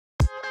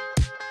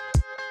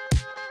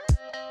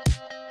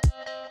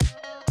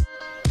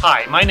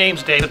Hi, my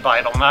name's David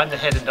Beidel and I'm the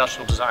head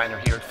industrial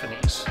designer here at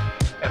Finis.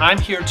 And I'm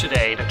here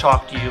today to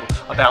talk to you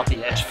about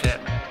the Edge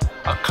Fin,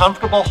 a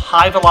comfortable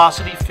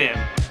high-velocity fin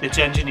that's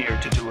engineered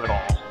to do it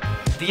all.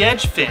 The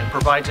Edge Fin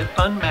provides an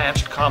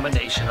unmatched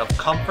combination of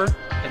comfort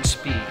and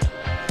speed.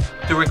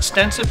 Through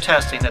extensive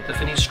testing at the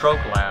Finis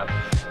Stroke Lab,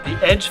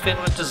 the Edge Fin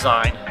was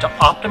designed to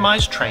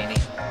optimize training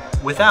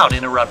without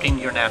interrupting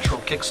your natural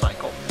kick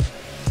cycle.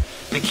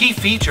 The key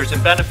features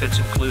and benefits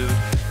include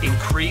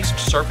increased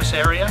surface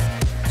area,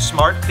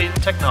 smart fin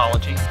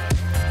technology,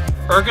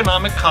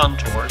 ergonomic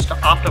contours to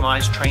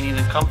optimize training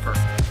and comfort.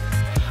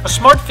 A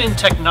smart fin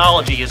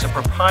technology is a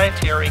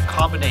proprietary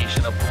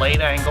combination of blade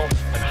angle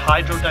and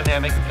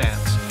hydrodynamic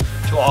events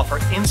to offer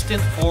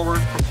instant forward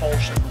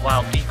propulsion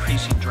while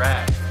decreasing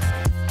drag.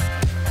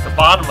 The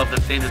bottom of the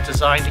fin is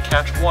designed to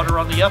catch water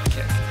on the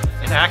upkick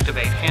and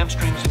activate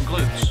hamstrings and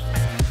glutes.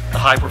 The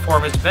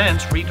high-performance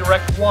vents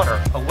redirect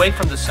water away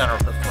from the center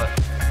of the foot,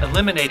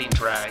 eliminating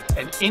drag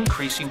and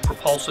increasing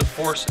propulsive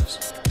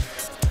forces.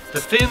 The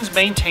fins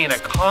maintain a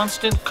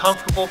constant,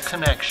 comfortable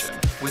connection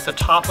with the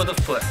top of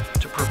the foot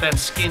to prevent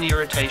skin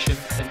irritation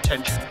and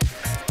tension.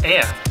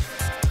 And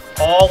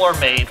all are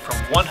made from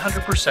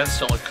 100%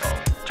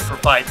 silicone to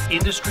provide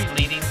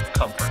industry-leading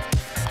comfort.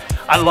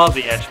 I love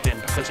the Edge Fin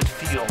because it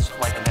feels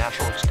like a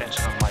natural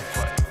extension of my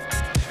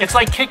foot. It's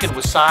like kicking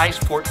with size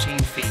 14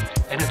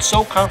 feet, and it's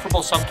so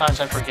comfortable sometimes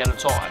I forget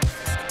it's on.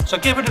 So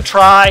give it a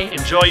try,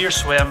 enjoy your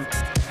swim,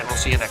 and we'll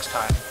see you next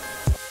time.